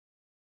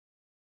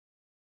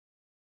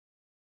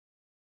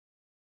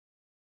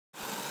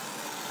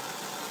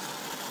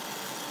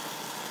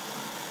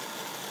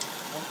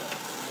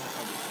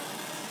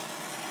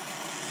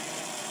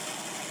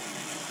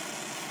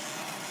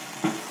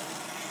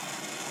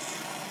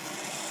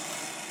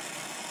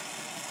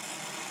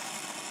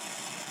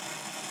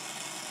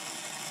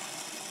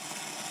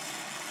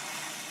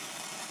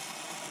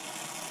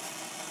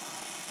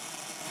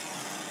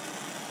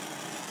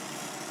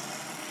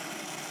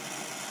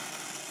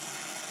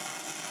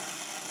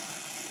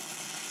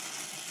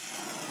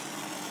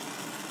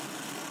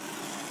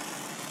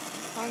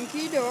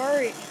Hunky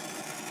dory.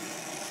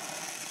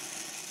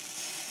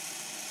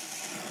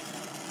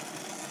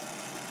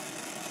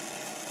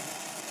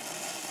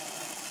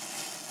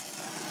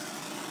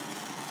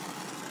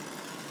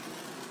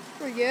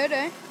 Pretty good,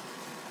 eh?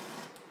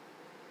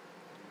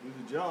 Do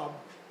the job.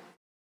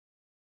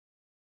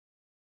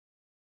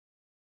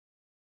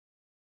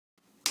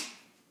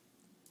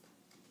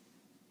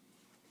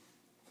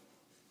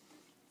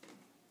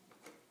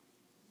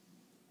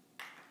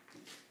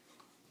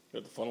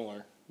 Got the funnel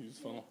there. Use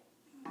the funnel.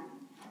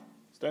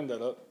 Stand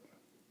that up.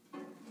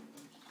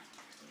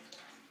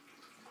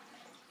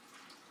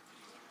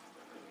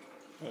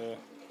 Alright.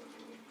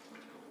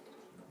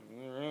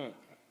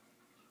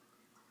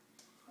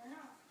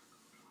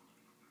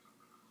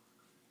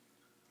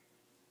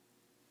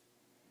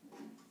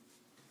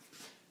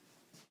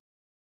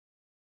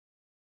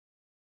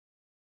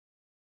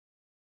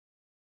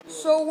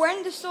 So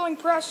when distilling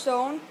press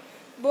stone,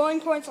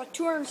 boiling point's like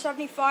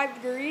 275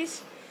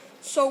 degrees.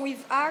 So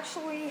we've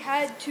actually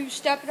had to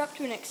step it up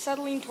to an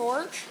acetylene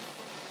torch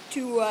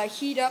to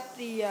heat up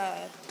the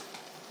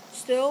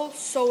still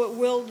so it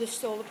will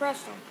distill the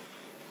press stone.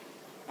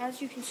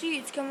 As you can see,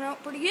 it's coming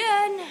out pretty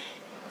good.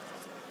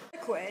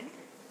 Liquid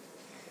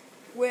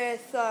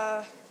with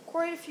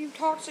quite a few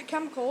toxic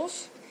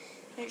chemicals,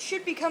 and it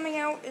should be coming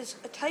out as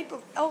a type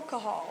of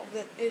alcohol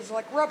that is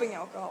like rubbing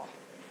alcohol.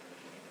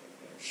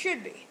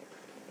 Should be.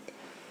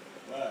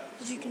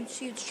 As you can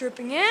see, it's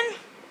dripping in.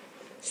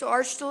 So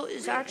our still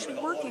is actually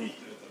working.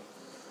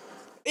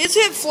 Is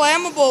it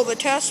flammable? The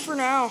test for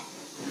now.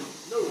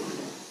 No.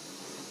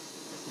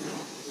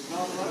 It's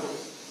not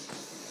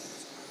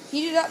flammable.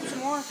 Heat it up some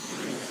more.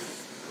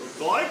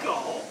 The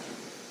glycol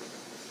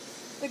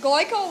The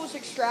glycol was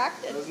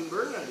extracted. doesn't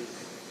burn that easy.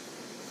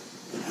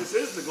 This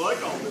is the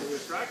glycol that we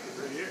extracted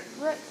right here.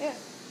 Right, yeah.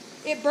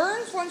 It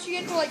burns once you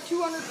get to like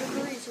 200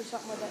 degrees or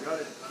something like that.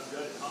 I've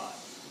got it hot.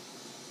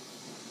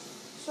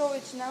 So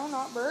it's now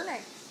not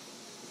burning.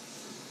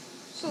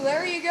 So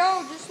there you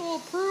go, just a little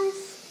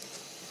proof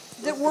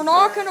that we're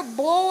not going to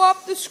blow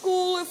up the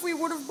school if we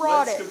would have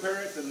brought Let's it.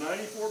 compare it to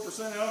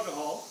 94%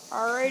 alcohol.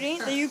 Alrighty,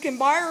 that you can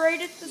buy right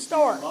at the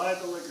store. Buy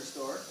at the liquor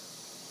store. It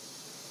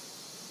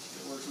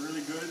works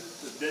really good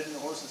to deaden the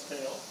horse's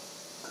tail.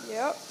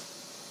 Yep.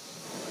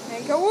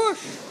 And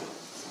kawoosh.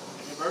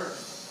 And it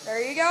burns.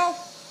 There you go.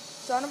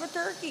 Son of a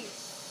turkey.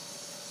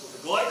 So the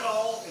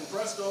glycol in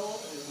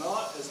Prestone is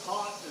not as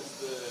hot as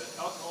the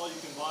alcohol you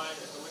can buy at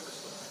the liquor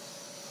store.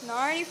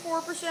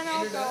 94%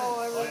 alcohol,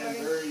 I am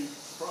everybody. very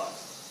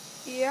surprised.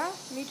 Yeah,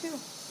 me too.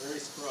 Very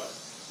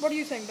surprised. What do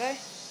you think, babe?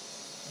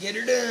 Get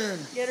her done.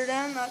 Get her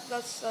done?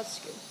 That's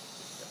good.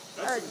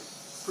 That's a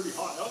pretty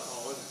hot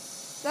alcohol, isn't it?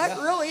 That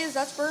really is.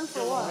 That's burned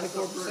for a while.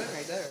 94%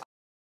 right there.